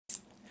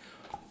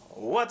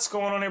What's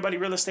going on, everybody?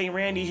 Real Estate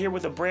Randy here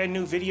with a brand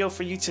new video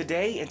for you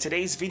today. And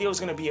today's video is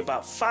going to be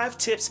about 5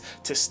 tips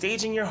to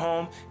staging your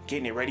home,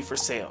 getting it ready for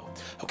sale.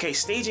 Okay,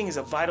 staging is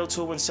a vital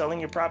tool when selling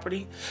your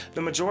property.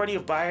 The majority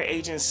of buyer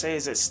agents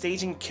says that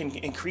staging can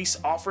increase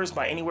offers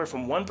by anywhere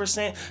from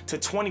 1% to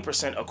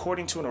 20%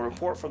 according to a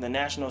report from the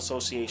National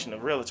Association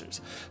of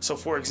Realtors. So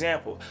for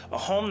example, a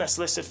home that's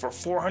listed for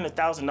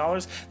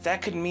 $400,000,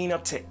 that could mean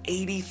up to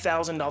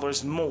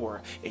 $80,000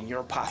 more in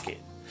your pocket.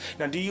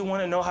 Now, do you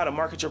want to know how to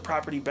market your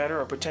property better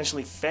or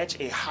potentially fetch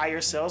a higher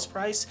sales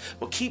price?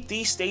 Well, keep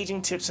these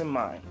staging tips in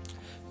mind.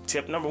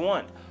 Tip number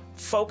 1,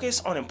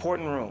 focus on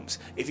important rooms.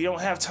 If you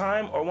don't have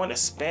time or want to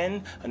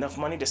spend enough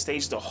money to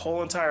stage the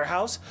whole entire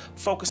house,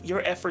 focus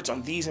your efforts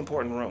on these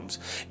important rooms.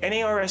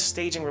 NARS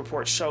staging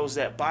report shows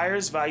that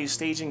buyers value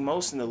staging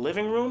most in the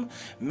living room,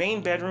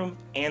 main bedroom,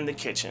 and the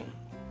kitchen.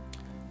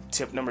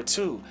 Tip number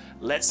 2,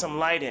 let some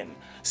light in,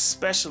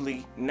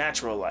 especially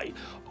natural light.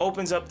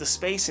 Opens up the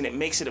space and it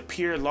makes it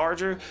appear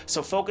larger,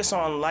 so focus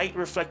on light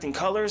reflecting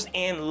colors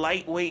and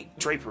lightweight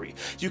drapery.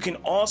 You can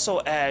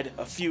also add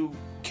a few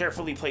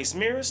carefully placed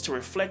mirrors to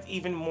reflect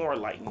even more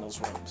light in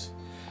those rooms.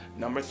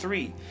 Number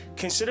 3,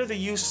 consider the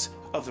use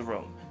of the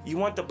room. You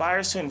want the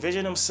buyers to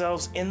envision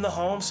themselves in the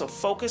home, so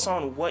focus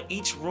on what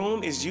each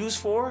room is used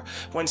for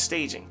when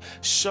staging.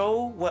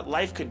 Show what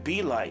life could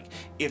be like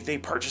if they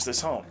purchase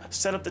this home.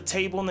 Set up the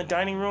table in the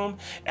dining room,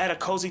 add a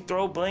cozy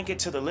throw blanket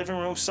to the living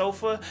room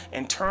sofa,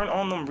 and turn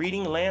on them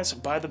reading lamps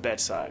by the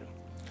bedside.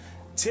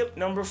 Tip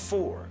number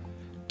 4.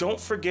 Don't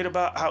forget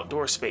about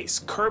outdoor space.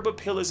 Curb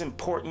appeal is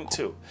important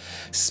too.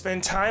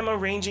 Spend time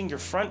arranging your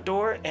front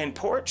door and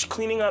porch,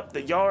 cleaning up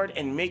the yard,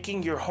 and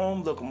making your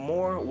home look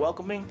more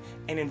welcoming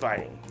and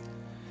inviting.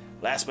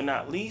 Last but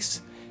not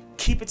least,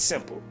 keep it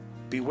simple.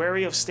 Be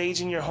wary of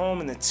staging your home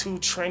in the too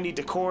trendy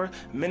decor.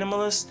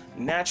 Minimalist,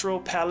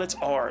 natural palettes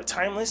are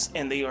timeless,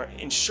 and they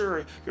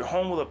ensure your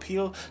home will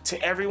appeal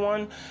to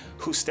everyone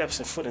who steps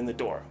a foot in the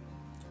door.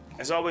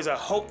 As always, I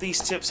hope these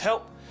tips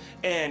help.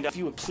 And if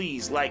you would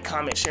please like,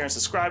 comment, share, and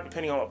subscribe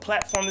depending on what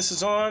platform this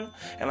is on.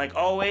 And like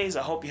always,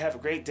 I hope you have a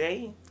great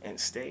day and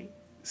stay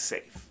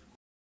safe.